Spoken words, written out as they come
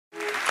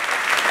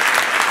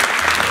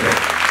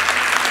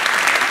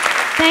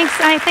Thanks.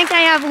 I think I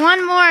have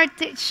one more.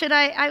 Should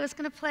I was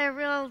going to play a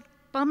real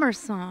bummer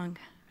song.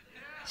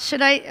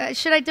 Should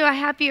I do a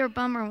happy or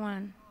bummer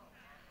one?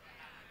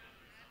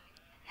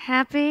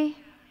 Happy?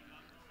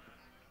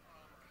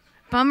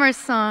 Bummer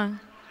song.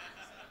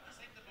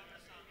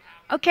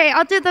 Okay,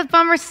 I'll do the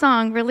bummer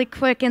song really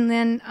quick, and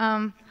then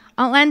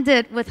I'll end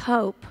it with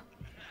hope.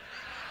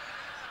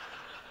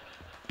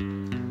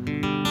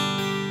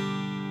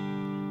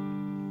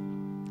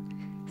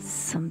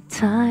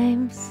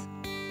 Sometimes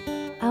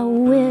I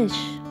wish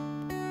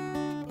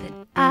that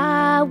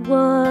I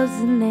was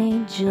an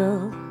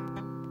angel,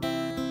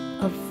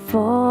 a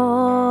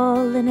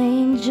fallen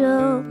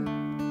angel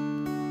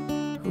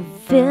who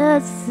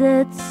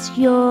visits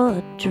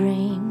your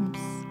dreams,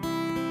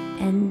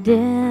 and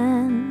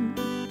in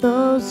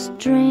those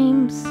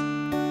dreams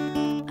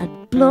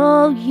I'd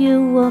blow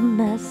you a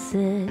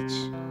message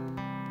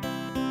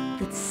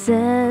that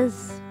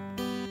says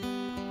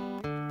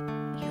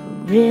you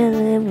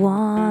really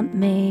want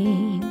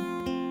me.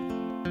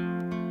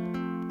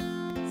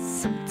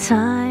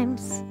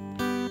 Sometimes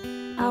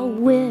I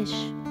wish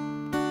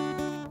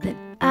that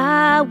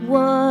I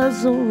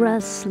was a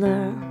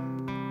wrestler,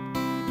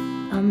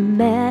 a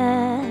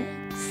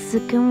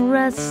Mexican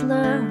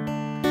wrestler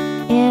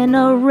in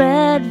a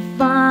red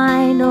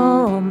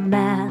vinyl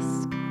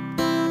mask,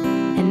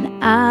 and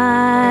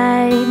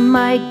I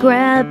might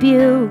grab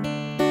you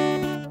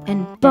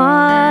and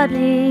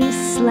body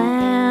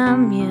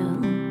slam you,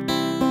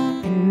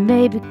 and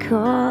maybe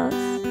cause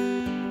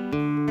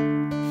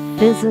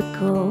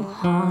physical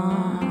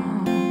harm.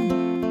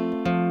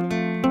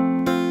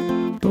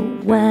 But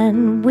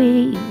when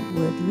we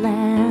would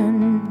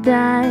land,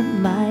 I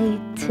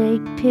might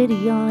take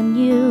pity on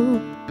you,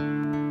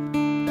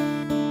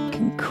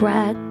 can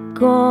crack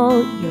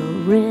all your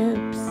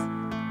ribs,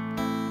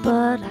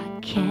 but I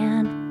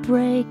can't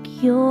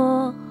break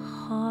your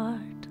heart.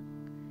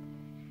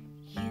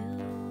 You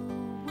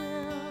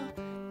will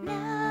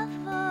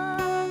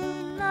never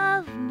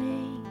love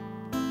me,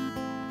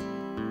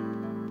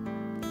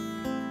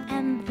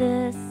 and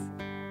this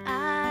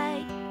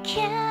I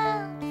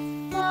can't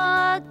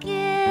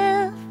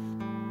forgive,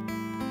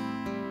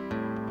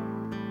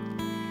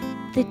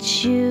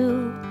 that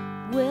you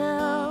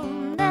will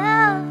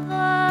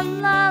never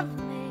love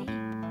me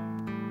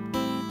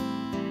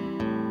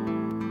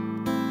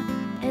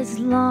as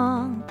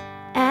long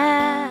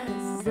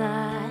as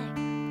I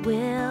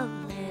will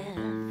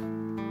live.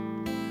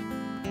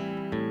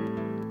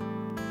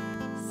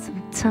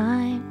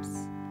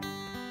 Sometimes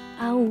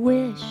I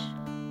wish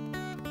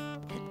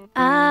that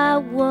I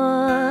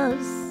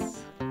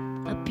was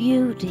a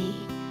beauty,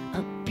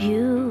 a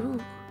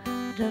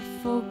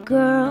beautiful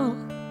girl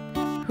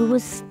who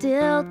was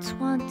still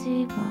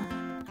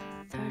 21,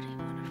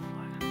 31 or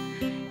 4,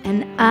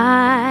 and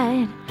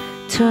I'd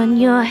turn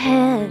your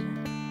head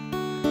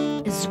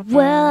as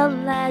well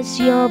as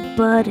your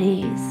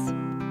buddies,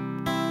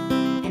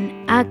 and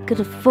I could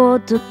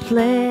afford to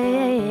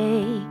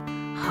play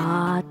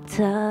hard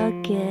to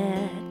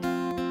get,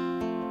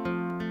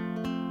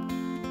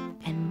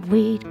 and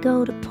we'd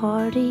go to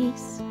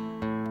parties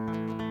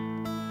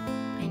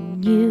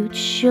and you'd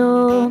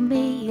show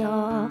me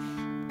off,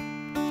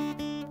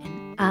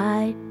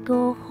 I'd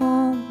go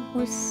home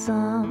with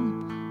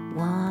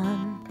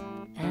someone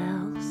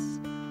else.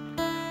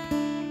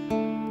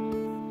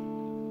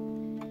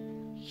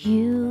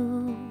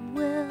 You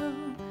will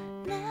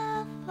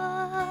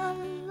never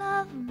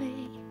love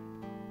me,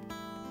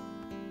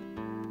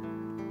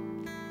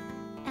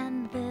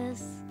 and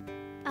this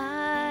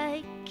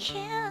I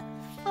can't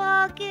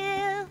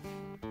forgive,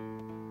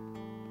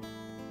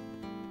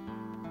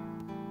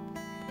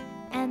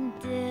 and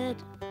it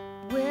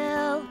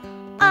will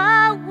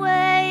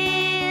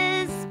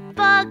always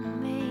bug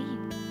me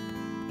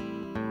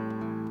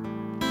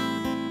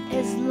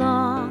as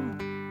long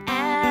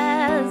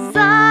as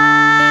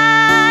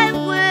I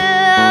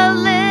will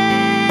live.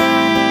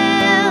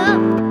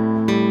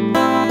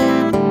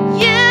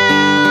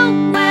 You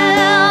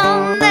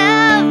will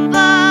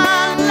never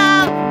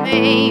love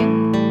me,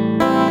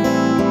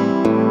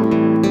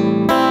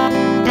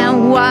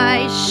 and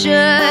why should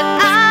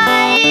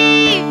I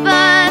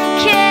even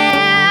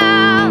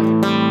care?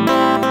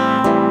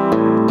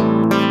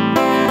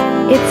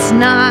 It's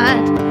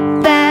not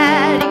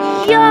that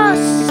you're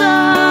so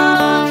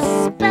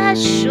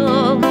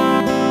special,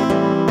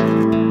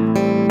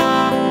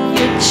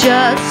 you're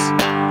just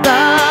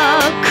the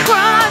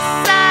cross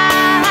I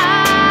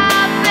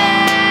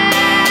bear.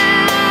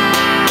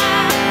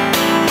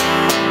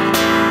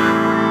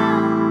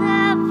 You'll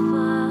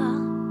never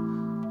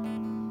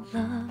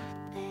love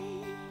me.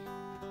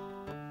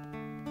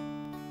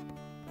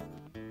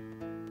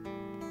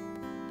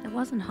 It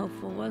wasn't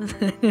hopeful, was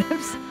it?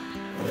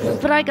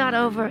 But I got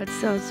over it,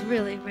 so it's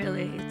really,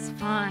 it's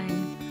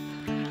fine.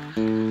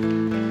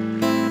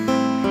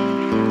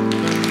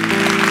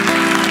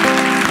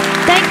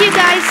 Thank you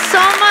guys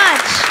so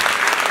much.